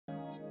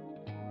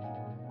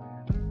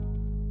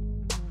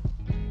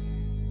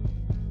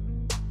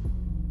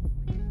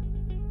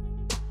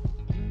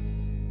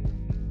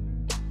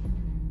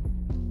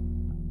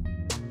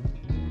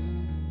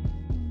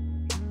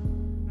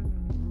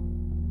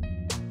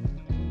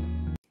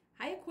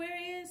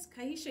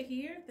Taisha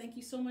here. Thank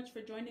you so much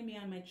for joining me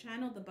on my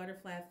channel, The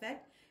Butterfly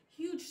Effect.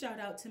 Huge shout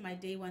out to my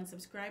day one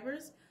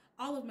subscribers,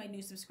 all of my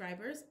new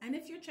subscribers. And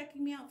if you're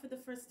checking me out for the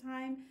first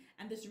time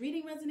and this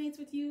reading resonates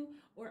with you,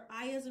 or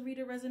I as a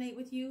reader resonate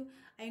with you,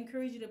 I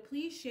encourage you to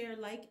please share,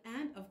 like,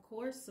 and of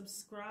course,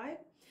 subscribe.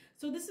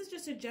 So this is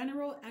just a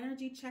general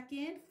energy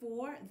check-in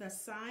for the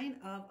sign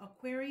of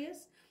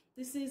Aquarius.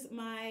 This is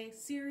my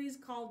series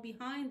called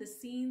Behind the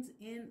Scenes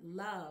in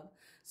Love.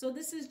 So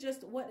this is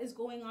just what is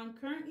going on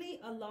currently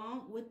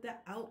along with the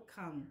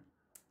outcome.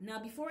 Now,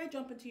 before I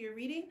jump into your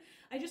reading,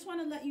 I just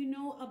want to let you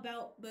know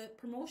about the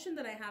promotion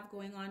that I have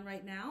going on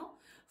right now.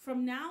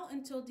 From now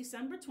until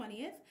December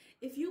 20th,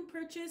 if you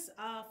purchase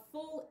a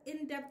full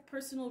in-depth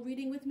personal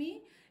reading with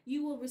me,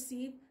 you will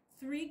receive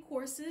 3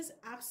 courses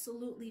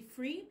absolutely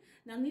free.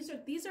 Now,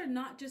 these are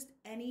not just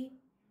any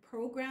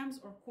programs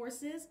or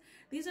courses.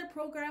 These are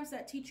programs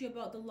that teach you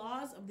about the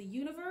laws of the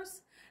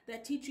universe,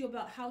 that teach you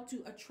about how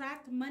to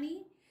attract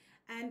money,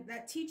 and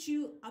that teach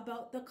you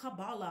about the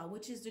Kabbalah,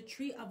 which is the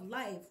tree of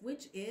life,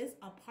 which is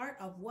a part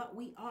of what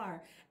we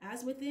are,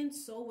 as within,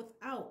 so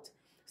without.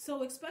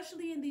 So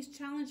especially in these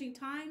challenging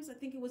times, I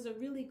think it was a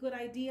really good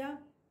idea.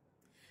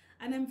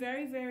 And I'm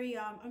very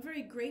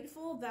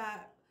grateful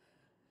that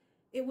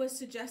it was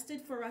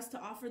suggested for us to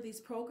offer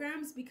these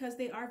programs because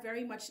they are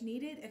very much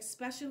needed,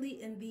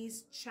 especially in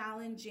these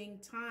challenging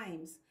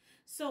times.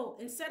 So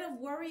instead of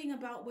worrying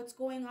about what's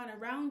going on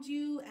around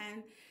you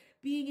and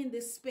being in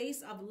this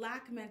space of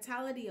lack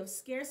mentality, of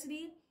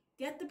scarcity,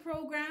 get the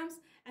programs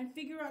and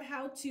figure out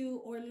how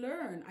to, or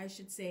learn, I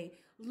should say,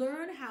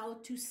 learn how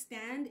to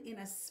stand in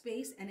a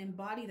space and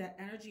embody that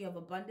energy of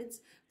abundance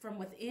from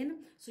within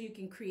so you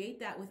can create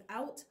that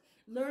without.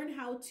 Learn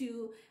how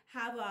to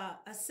have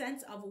a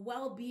sense of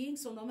well-being.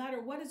 So no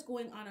matter what is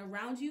going on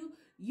around you,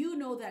 you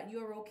know that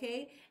you're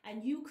okay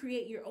and you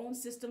create your own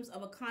systems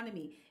of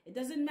economy. It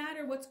doesn't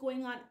matter what's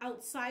going on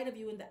outside of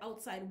you in the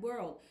outside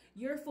world.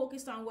 You're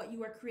focused on what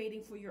you are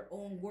creating for your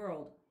own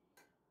world.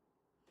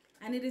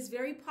 And it is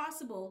very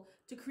possible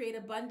to create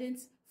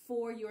abundance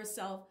for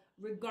yourself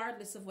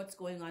regardless of what's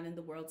going on in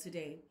the world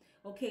today.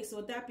 Okay, so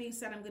with that being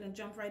said, I'm going to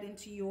jump right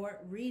into your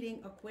reading,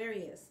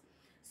 Aquarius.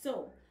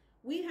 So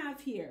we have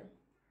here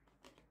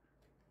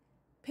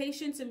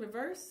Patience in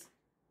reverse,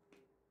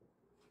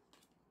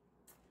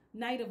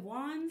 Knight of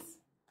Wands,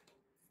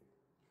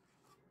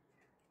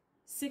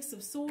 6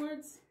 of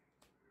Swords,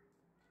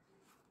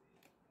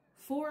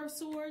 4 of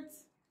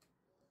Swords,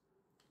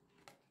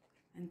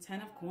 and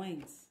 10 of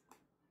Coins.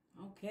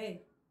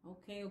 Okay.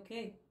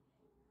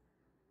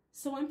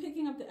 So I'm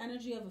picking up the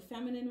energy of a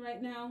feminine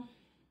right now.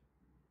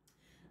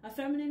 A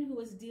feminine who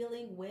is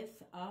dealing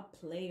with a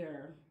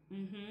player.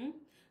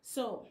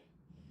 So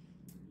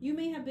you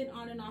may have been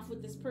on and off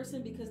with this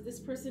person because this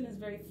person is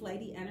very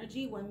flighty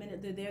energy. One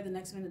minute they're there, the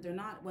next minute they're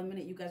not. One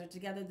minute you guys are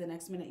together, the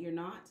next minute you're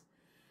not.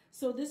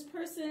 So this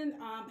person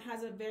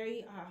has a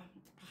very,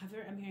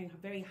 I'm hearing a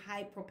very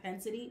high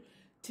propensity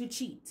to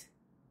cheat.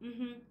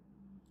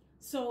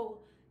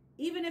 So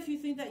even if you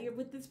think that you're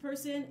with this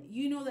person,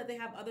 you know that they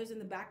have others in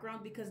the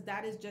background because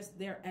that is just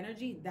their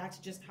energy. That's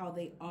just how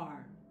they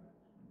are.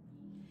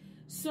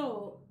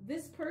 So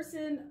this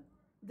person,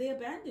 they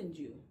abandoned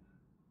you.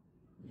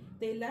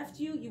 They left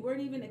you. You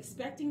weren't even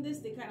expecting this.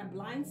 They kind of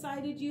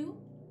blindsided you.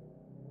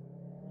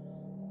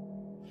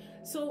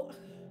 So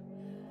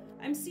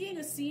I'm seeing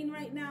a scene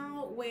right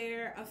now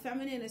where a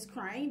feminine is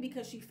crying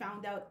because she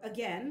found out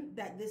again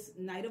that this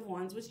Knight of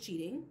Wands was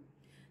cheating.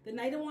 The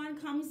Knight of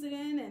Wands comes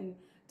in and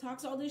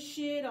talks all this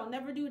shit. I'll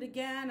never do it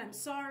again. I'm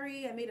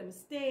sorry. I made a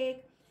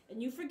mistake.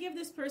 And you forgive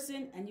this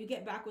person and you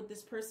get back with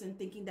this person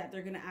thinking that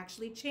they're going to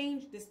actually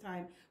change this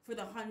time for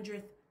the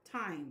 100th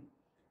time.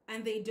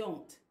 And they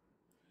don't.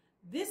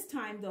 This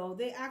time, though,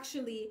 they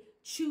actually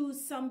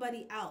choose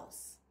somebody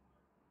else.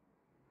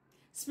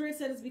 Spirit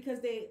said it's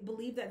because they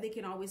believe that they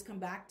can always come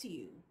back to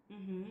you.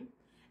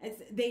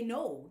 They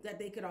know that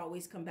they could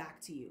always come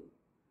back to you.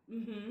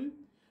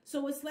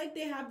 So it's like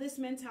they have this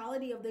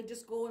mentality of they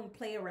just go and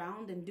play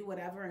around and do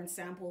whatever and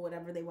sample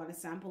whatever they want to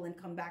sample and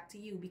come back to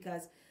you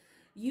because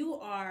you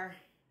are,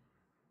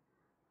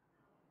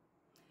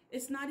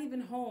 it's not even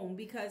home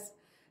because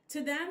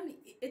to them,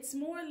 it's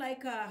more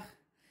like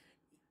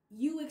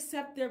you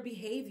accept their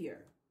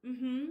behavior.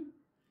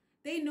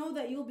 They know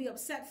that you'll be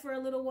upset for a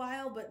little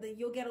while, but then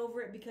you'll get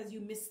over it because you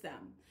miss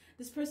them.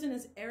 This person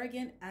is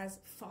arrogant as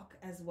fuck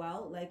as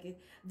well. Like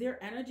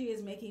their energy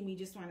is making me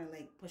just want to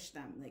like push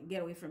them, like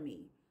get away from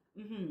me.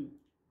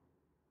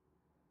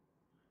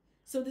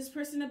 So this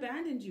person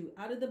abandoned you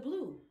out of the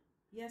blue.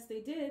 Yes,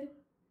 they did.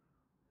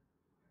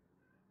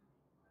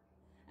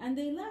 And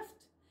they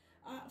left.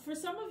 For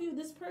some of you,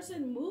 this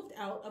person moved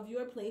out of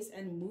your place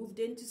and moved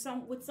into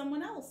with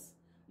someone else.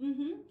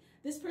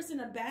 This person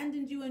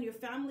abandoned you and your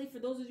family. For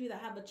those of you that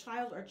have a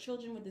child or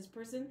children with this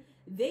person,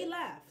 they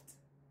left.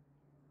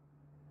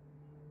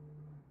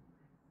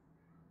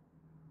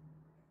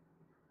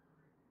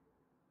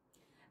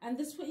 And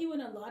this put you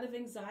in a lot of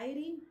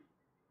anxiety.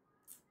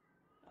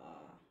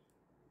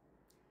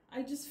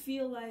 I just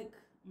feel like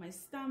my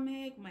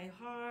stomach, my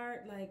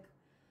heart, like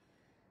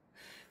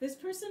This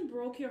person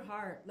broke your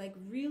heart, like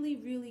really,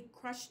 really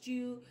crushed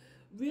you,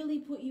 really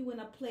put you in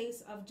a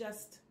place of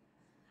just,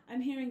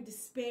 I'm hearing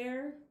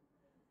despair.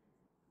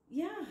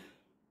 Yeah.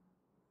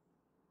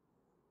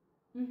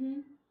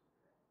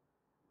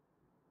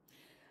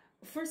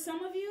 For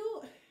some of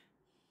you,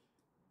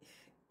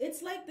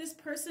 it's like this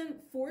person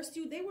forced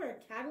you. They were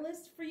a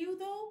catalyst for you,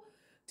 though,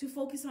 to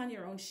focus on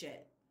your own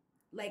shit.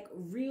 Like,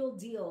 real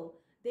deal.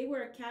 They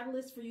were a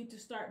catalyst for you to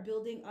start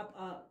building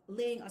up,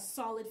 laying a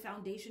solid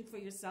foundation for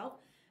yourself.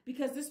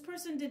 Because this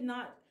person did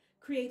not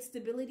create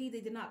stability.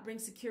 They did not bring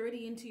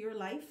security into your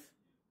life.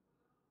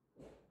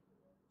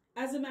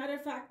 As a matter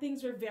of fact,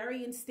 things were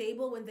very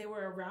unstable when they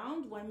were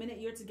around. 1 minute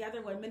you're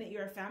together, 1 minute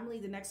you're a family,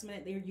 the next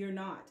minute you're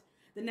not.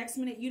 The next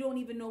minute you don't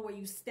even know where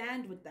you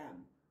stand with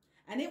them.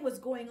 And it was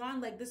going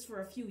on like this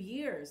for a few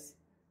years.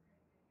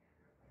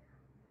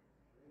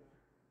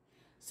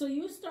 So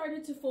you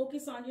started to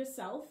focus on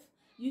yourself.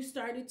 You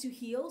started to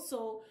heal.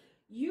 So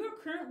you're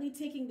currently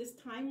taking this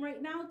time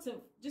right now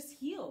to just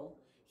heal.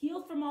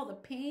 Heal from all the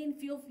pain,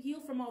 heal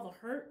from all the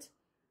hurt.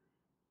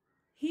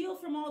 Heal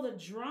from all the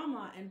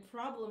drama and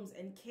problems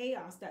and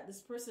chaos that this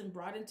person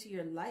brought into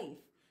your life.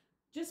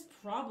 Just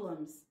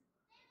problems.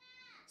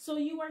 So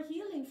you are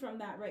healing from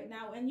that right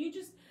now. And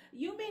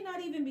you may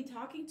not even be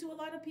talking to a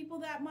lot of people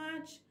that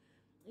much.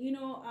 You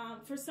know,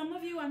 for some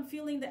of you, I'm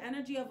feeling the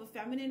energy of a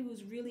feminine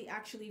who's really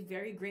actually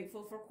very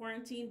grateful for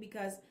quarantine,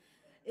 because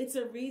it's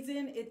a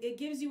reason, it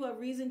gives you a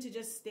reason to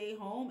just stay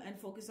home and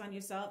focus on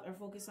yourself, or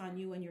focus on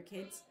you and your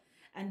kids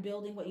and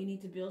building what you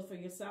need to build for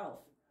yourself.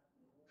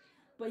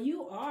 But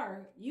you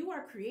are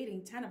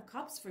creating 10 of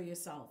Cups for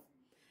yourself.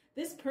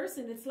 This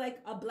person, it's like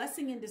a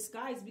blessing in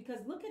disguise,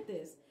 because look at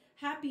this.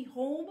 Happy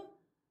home,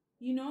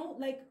 you know,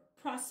 like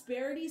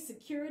prosperity,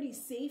 security,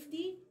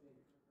 safety.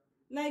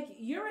 Like,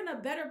 you're in a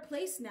better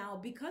place now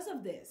because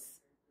of this.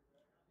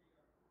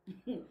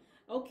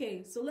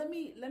 Okay, so let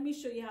me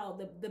show you how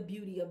the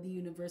beauty of the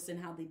universe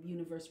and how the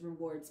universe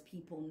rewards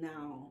people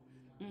now.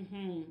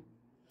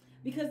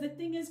 Because the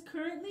thing is,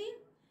 currently,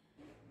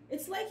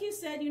 it's like you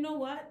said, you know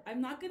what?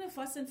 I'm not going to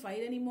fuss and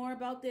fight anymore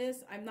about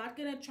this. I'm not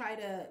going to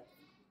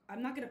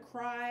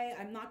cry.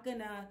 I'm not going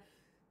to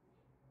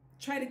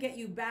try to get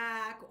you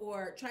back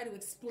or try to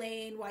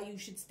explain why you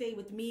should stay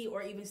with me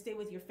or even stay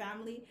with your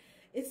family.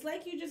 It's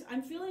like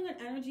I'm feeling an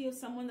energy of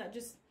someone that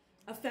just,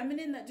 a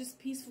feminine that just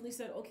peacefully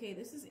said, okay,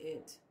 this is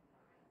it.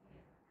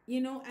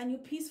 You know, and you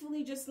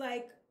peacefully just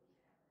like,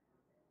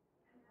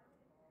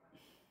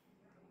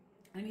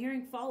 I'm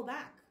hearing fall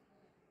back.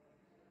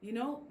 You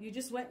know, you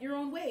just went your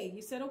own way.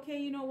 You said, okay,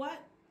 you know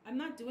what? I'm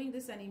not doing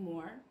this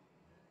anymore.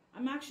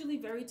 I'm actually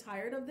very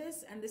tired of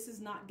this, and this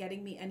is not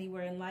getting me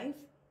anywhere in life.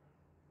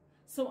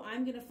 So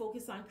I'm going to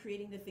focus on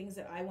creating the things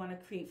that I want to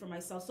create for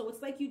myself. So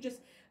it's like you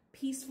just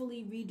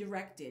peacefully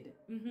redirected.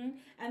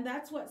 And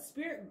that's what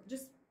Spirit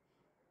just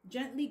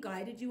gently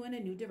guided you in a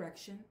new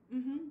direction.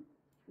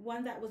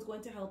 One that was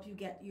going to help you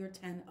get your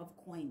 10 of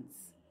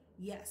coins.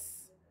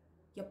 Yes.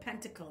 Your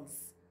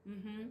pentacles.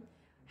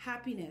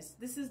 Happiness.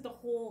 This is the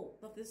whole,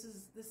 this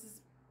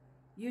is,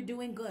 you're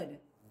doing good.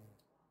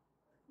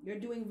 You're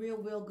doing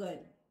real good.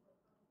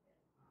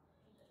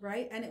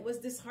 Right? And it was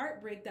this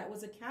heartbreak that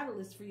was a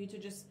catalyst for you to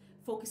just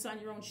focus on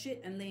your own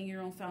shit and laying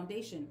your own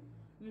foundation.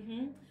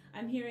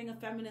 I'm hearing a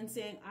feminine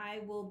saying, I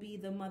will be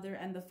the mother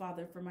and the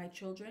father for my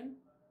children.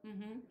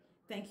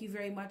 Thank you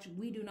very much.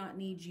 We do not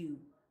need you.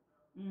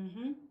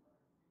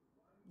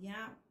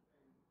 Yeah.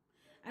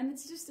 And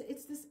it's just,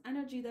 it's this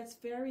energy that's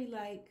very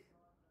like,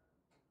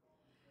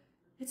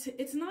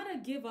 it's not a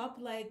give up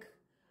like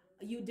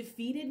you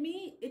defeated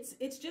me.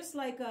 It's just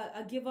like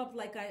a give up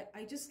like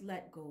I just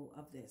let go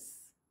of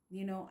this.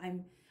 You know,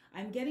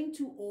 I'm getting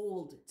too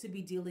old to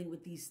be dealing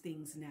with these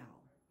things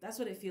now. That's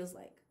what it feels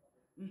like.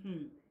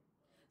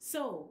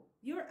 So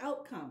your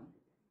outcome,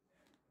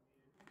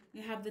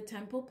 you have the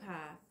Temple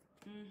Path.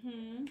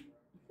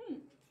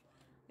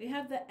 We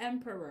have the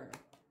Emperor,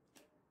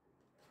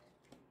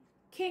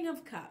 King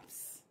of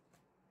Cups,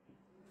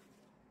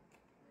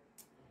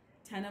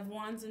 10 of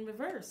Wands in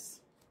reverse,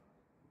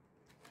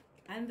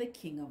 and the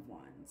King of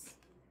Wands.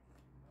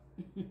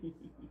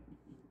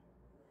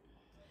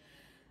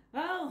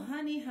 Oh,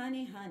 honey,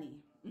 honey, honey.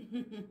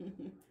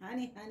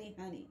 Honey, honey,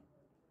 honey.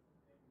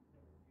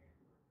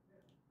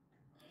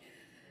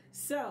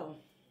 So,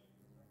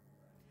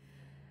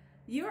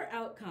 your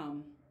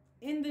outcome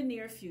in the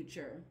near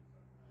future,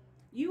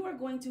 you are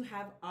going to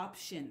have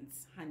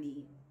options,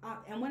 honey.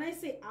 And when I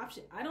say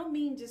option, I don't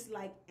mean just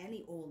like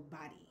any old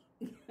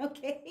body.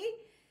 Okay?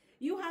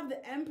 You have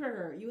the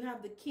Emperor. You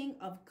have the King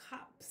of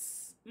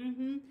Cups.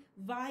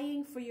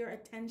 Vying for your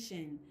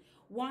attention.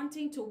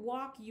 Wanting to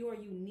walk your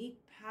unique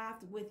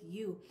path with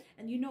you.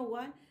 And you know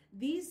what?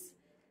 These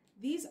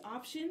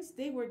options,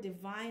 they were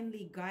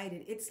divinely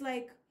guided. It's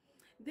like,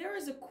 there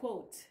is a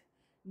quote,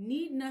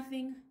 need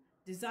nothing,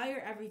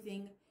 desire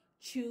everything,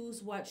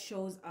 choose what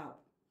shows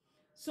up.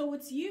 So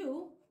it's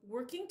you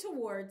working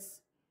towards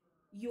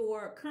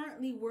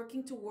currently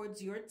working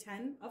towards your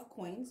 10 of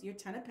coins, your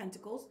 10 of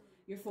pentacles.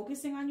 You're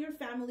focusing on your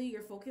family.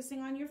 You're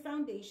focusing on your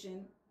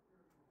foundation.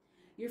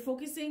 You're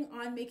focusing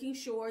on making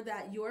sure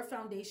that your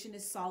foundation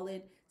is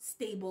solid,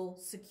 stable,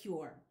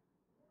 secure.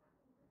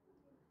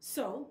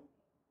 So,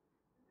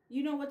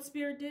 you know what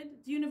Spirit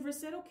did? The universe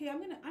said, okay,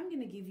 I'm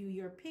gonna give you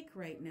your pick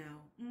right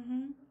now.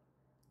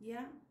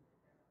 Yeah.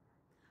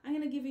 I'm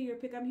gonna give you your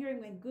pick. I'm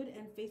hearing my good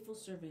and faithful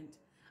servant.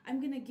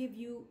 I'm gonna give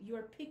you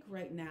your pick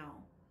right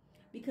now.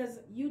 Because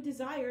you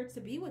desire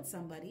to be with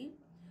somebody.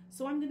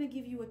 So I'm gonna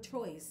give you a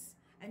choice.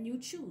 And you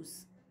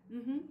choose.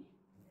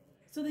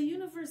 So the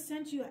universe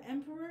sent you an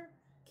Emperor,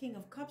 King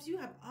of Cups. You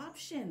have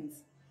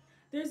options.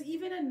 There's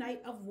even a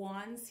Knight of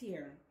Wands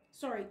here.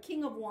 Sorry,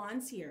 King of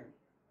Wands here.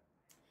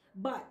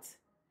 But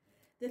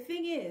the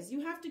thing is,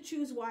 you have to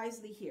choose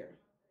wisely here,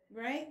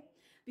 right?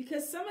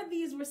 Because some of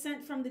these were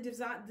sent from the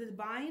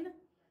divine,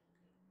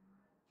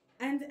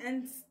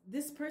 and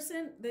this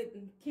person, the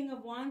King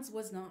of Wands,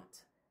 was not.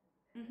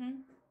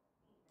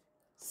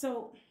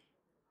 So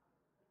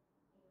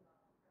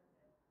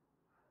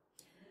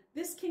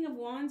this King of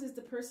Wands is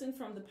the person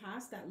from the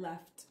past that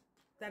left,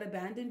 that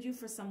abandoned you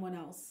for someone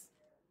else.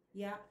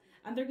 Yeah,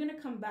 and they're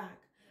gonna come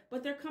back,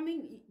 but they're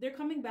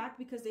coming back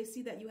because they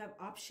see that you have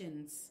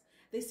options.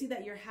 They see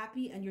that you're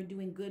happy and you're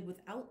doing good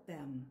without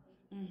them.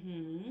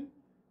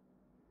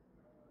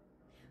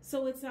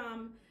 So it's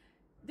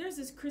there's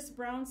this Chris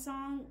Brown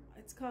song.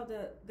 It's called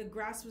the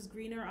grass was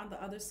greener on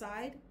the other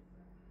side.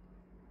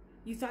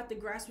 You thought the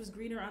grass was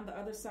greener on the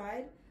other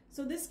side.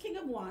 So this King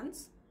of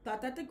Wands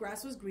thought that the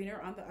grass was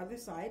greener on the other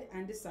side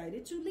and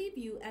decided to leave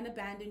you and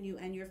abandon you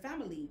and your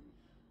family.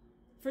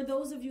 For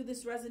those of you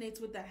this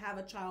resonates with that have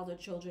a child or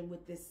children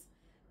with this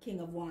King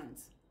of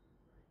Wands.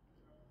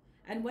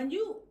 And when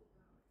you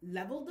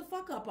leveled the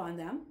fuck up on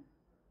them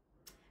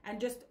and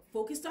just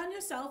focused on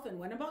yourself and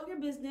went about your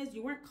business,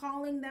 you weren't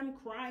calling them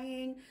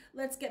crying,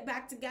 let's get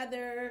back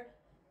together,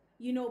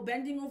 you know,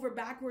 bending over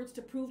backwards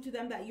to prove to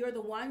them that you're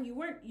the one. You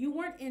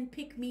weren't in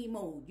pick me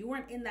mode. You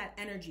weren't in that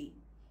energy.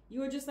 You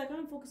were just like,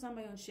 I'm focused on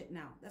my own shit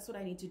now. That's what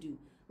I need to do.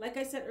 Like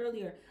I said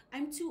earlier,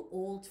 I'm too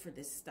old for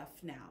this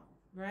stuff now,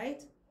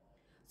 right?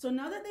 So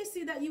now that they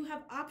see that you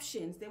have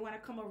options, they want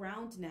to come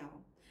around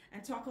now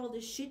and talk all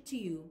this shit to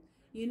you.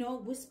 You know,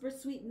 whisper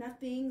sweet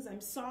nothings.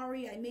 I'm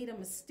sorry, I made a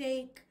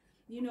mistake.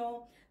 You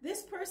know,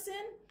 this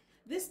person,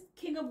 this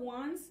King of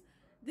Wands,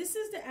 this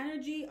is the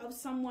energy of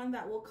someone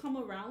that will come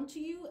around to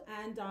you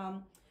and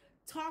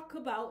talk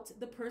about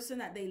the person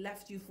that they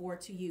left you for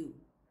to you.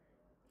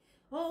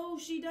 Oh,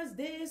 she does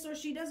this, or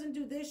she doesn't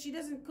do this, she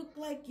doesn't cook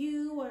like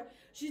you, or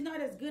she's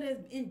not as good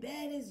as in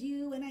bed as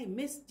you, and I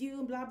missed you,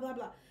 and blah, blah,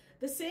 blah.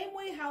 The same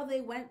way how they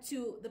went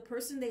to the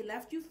person they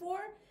left you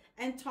for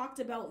and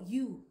talked about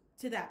you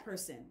to that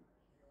person.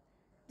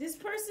 This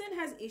person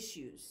has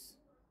issues.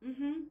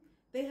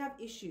 They have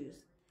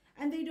issues.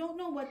 And they don't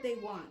know what they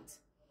want.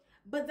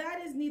 But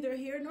that is neither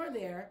here nor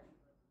there.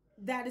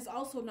 That is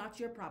also not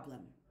your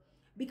problem.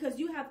 Because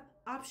you have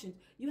options.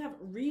 You have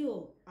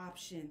real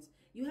options.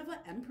 You have an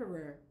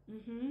Emperor.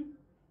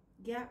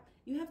 Yeah.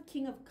 You have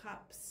King of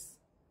Cups.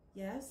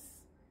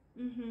 Yes.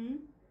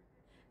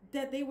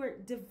 That they were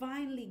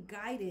divinely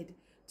guided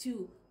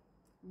to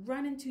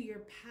run into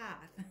your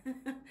path.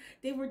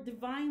 They were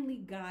divinely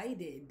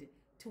guided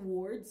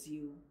towards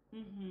you.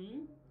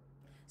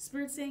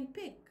 Spirit saying,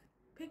 pick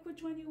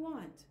which one you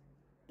want.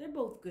 They're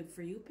both good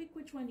for you. Pick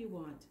which one you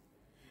want.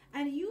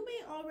 And you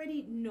may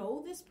already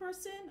know this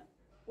person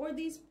or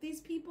these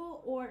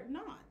people or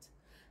not.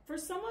 For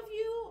some of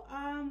you,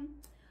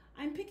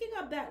 I'm picking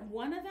up that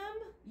one of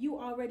them you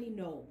already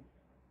know.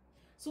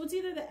 So it's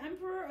either the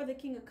Emperor or the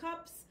King of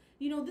Cups.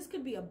 You know, this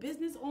could be a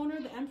business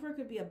owner. The Emperor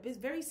could be a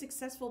very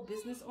successful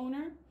business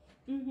owner.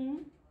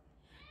 The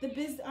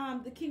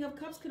King of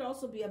Cups could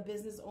also be a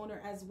business owner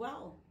as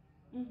well.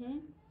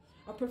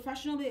 A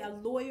professional, a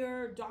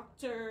lawyer,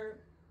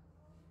 doctor.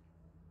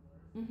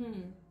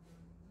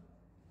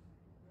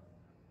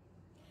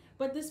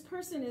 But this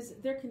person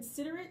they're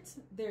considerate,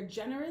 they're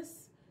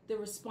generous, they're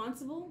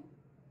responsible,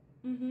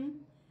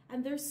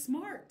 and they're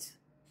smart.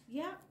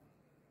 Yeah.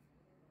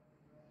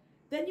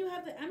 Then you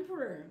have the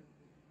Emperor.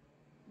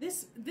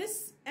 This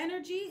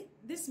energy,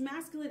 this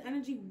masculine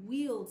energy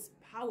wields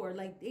power,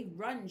 like they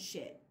run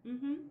shit.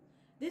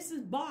 This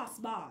is boss.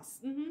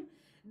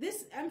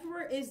 This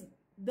Emperor is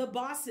the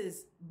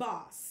boss's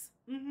boss.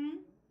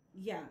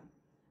 Yeah.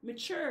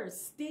 Mature,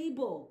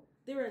 stable.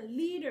 They're a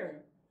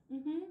leader.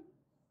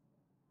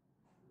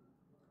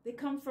 They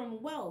come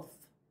from wealth.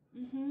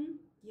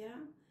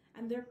 Yeah.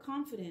 And they're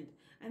confident.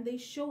 And they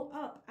show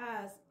up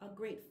as a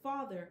great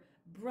father,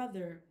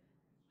 brother,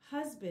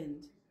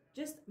 husband,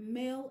 just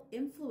male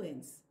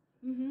influence.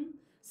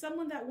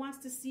 Someone that wants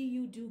to see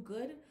you do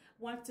good,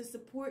 wants to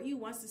support you,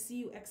 wants to see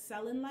you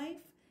excel in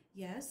life.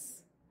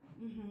 Yes.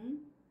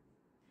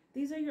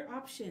 These are your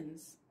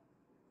options.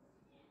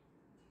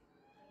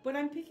 But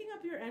I'm picking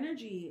up your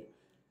energy.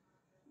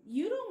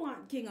 You don't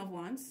want King of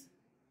Wands.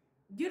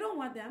 You don't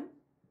want them.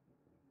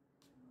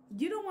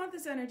 You don't want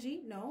this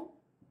energy. No.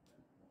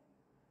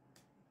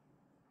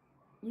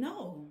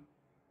 No.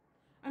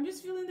 I'm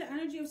just feeling the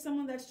energy of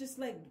someone that's just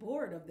like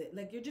bored of it.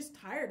 Like you're just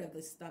tired of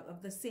this stuff,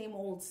 of the same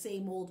old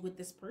with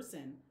this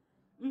person.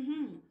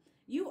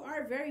 You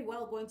are very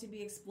well going to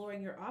be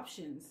exploring your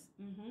options.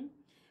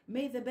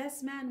 May the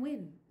best man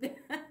win.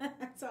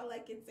 That's all I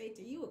can say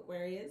to you,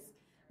 Aquarius.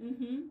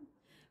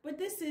 But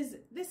this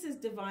is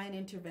divine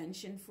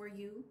intervention for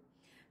you.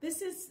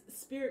 This is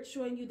spirit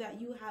showing you that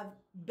you have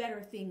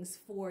better things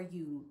for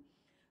you.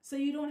 So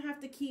you don't have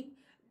to keep,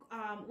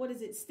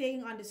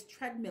 staying on this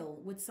treadmill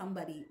with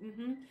somebody.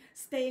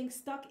 Staying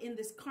stuck in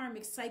this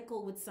karmic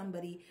cycle with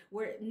somebody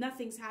where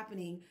nothing's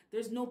happening.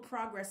 There's no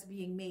progress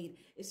being made.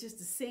 It's just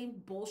the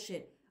same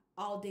bullshit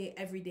all day,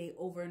 every day,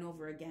 over and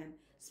over again.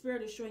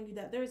 Spirit is showing you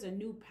that there's a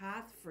new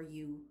path for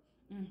you.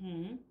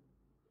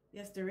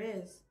 Yes, there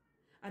is.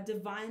 A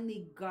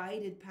divinely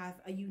guided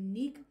path, a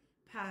unique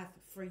path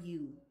for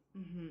you.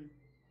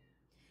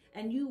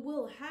 And you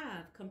will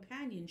have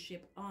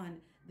companionship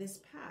on this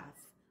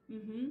path.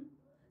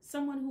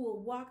 Someone who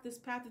will walk this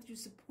path with you,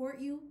 support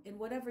you in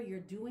whatever you're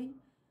doing.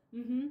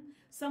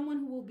 Someone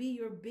who will be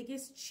your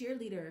biggest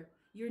cheerleader,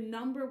 your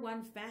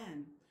 #1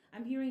 fan.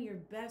 I'm hearing your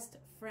best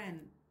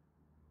friend.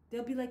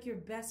 They'll be like your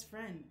best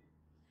friend.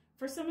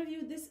 For some of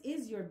you, this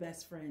is your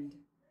best friend.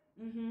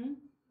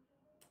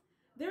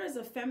 There is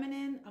a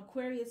feminine,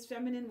 Aquarius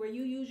feminine, where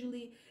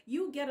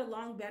you get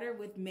along better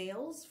with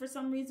males. For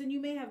some reason, you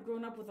may have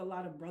grown up with a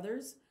lot of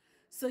brothers.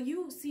 So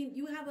you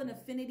have an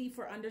affinity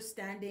for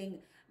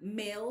understanding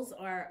males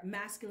or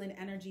masculine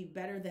energy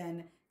better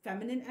than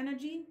feminine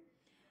energy.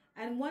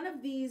 And one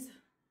of these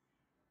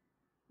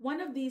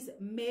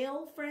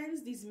male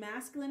friends, these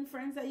masculine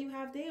friends that you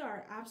have, they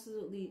are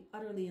absolutely,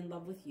 utterly in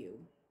love with you.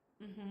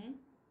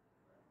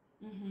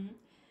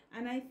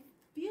 And I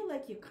feel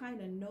like you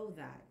kind of know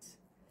that.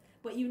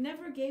 But you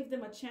never gave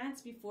them a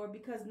chance before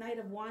because Knight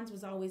of Wands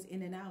was always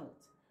in and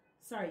out.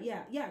 Sorry,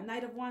 yeah,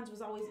 Knight of Wands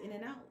was always in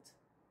and out.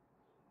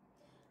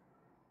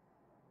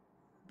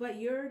 But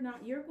you're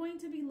going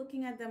to be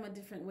looking at them a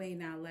different way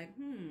now. Like,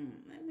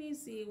 let me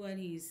see what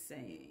he's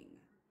saying.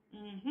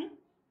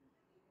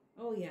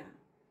 Oh, yeah.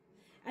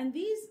 And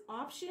these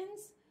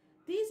options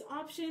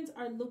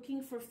are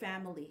looking for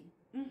family.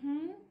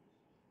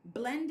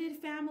 Blended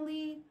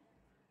family.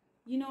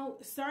 You know,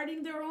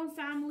 starting their own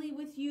family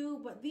with you.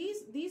 But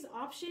these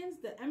options,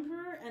 the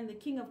Emperor and the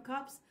King of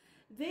Cups,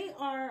 they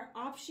are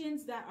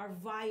options that are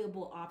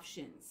viable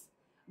options.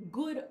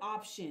 Good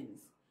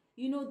options.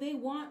 You know, they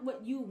want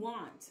what you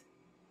want.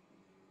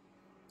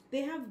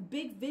 They have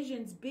big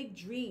visions, big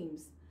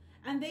dreams.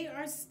 And they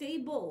are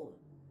stable.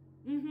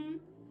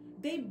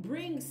 They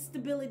bring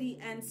stability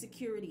and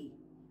security.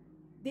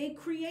 They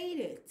create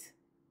it.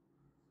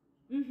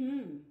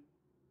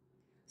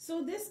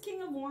 So this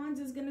King of Wands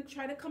is going to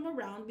try to come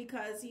around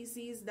because he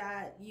sees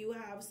that you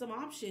have some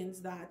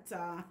options that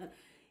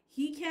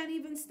he can't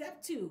even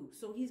step to.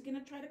 So he's going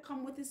to try to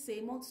come with his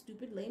same old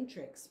stupid lame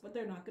tricks, but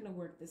they're not going to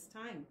work this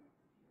time.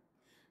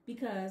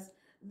 Because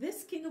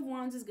this King of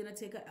Wands is going to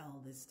take a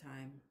L this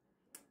time.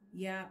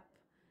 Yep,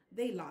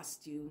 they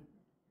lost you.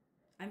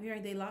 I'm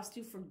hearing they lost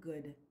you for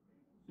good.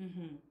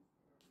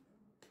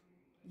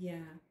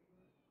 Yeah.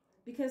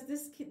 Because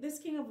this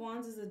King of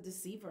Wands is a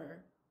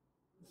deceiver.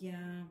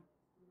 Yeah.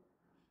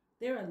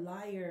 They're a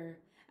liar.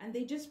 And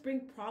they just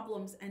bring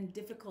problems and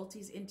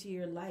difficulties into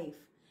your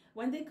life.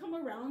 When they come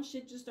around,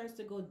 shit just starts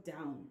to go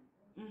down.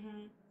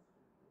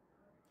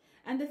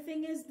 And the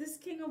thing is, this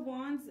King of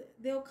Wands,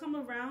 they'll come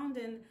around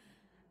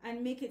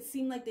and make it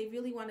seem like they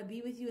really want to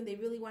be with you and they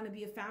really want to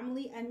be a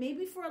family. And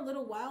maybe for a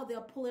little while,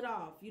 they'll pull it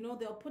off. You know,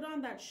 they'll put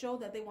on that show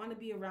that they want to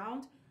be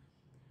around.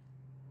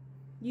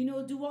 You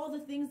know, do all the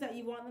things that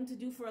you want them to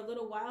do for a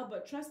little while.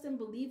 But trust and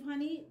believe,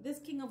 honey, this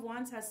King of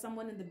Wands has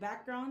someone in the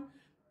background.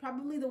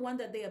 Probably the one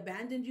that they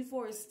abandoned you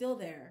for is still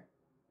there.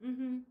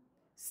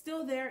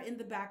 Still there in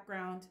the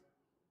background.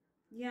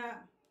 Yeah.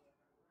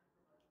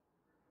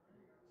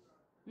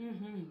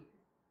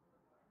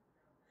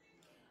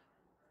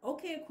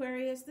 Okay,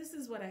 Aquarius, this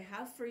is what I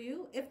have for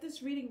you. If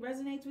this reading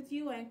resonates with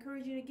you, I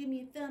encourage you to give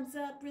me a thumbs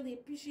up. Really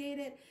appreciate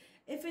it.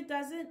 If it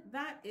doesn't,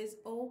 that is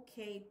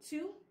okay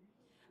too.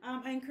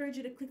 I encourage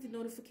you to click the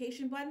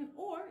notification button,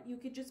 or you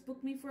could just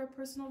book me for a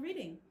personal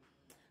reading.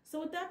 So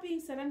with that being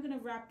said, I'm going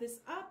to wrap this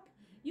up.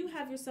 You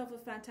have yourself a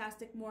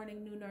fantastic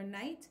morning, noon, or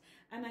night,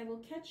 and I will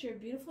catch your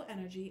beautiful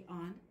energy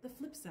on the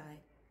flip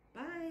side.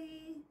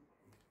 Bye.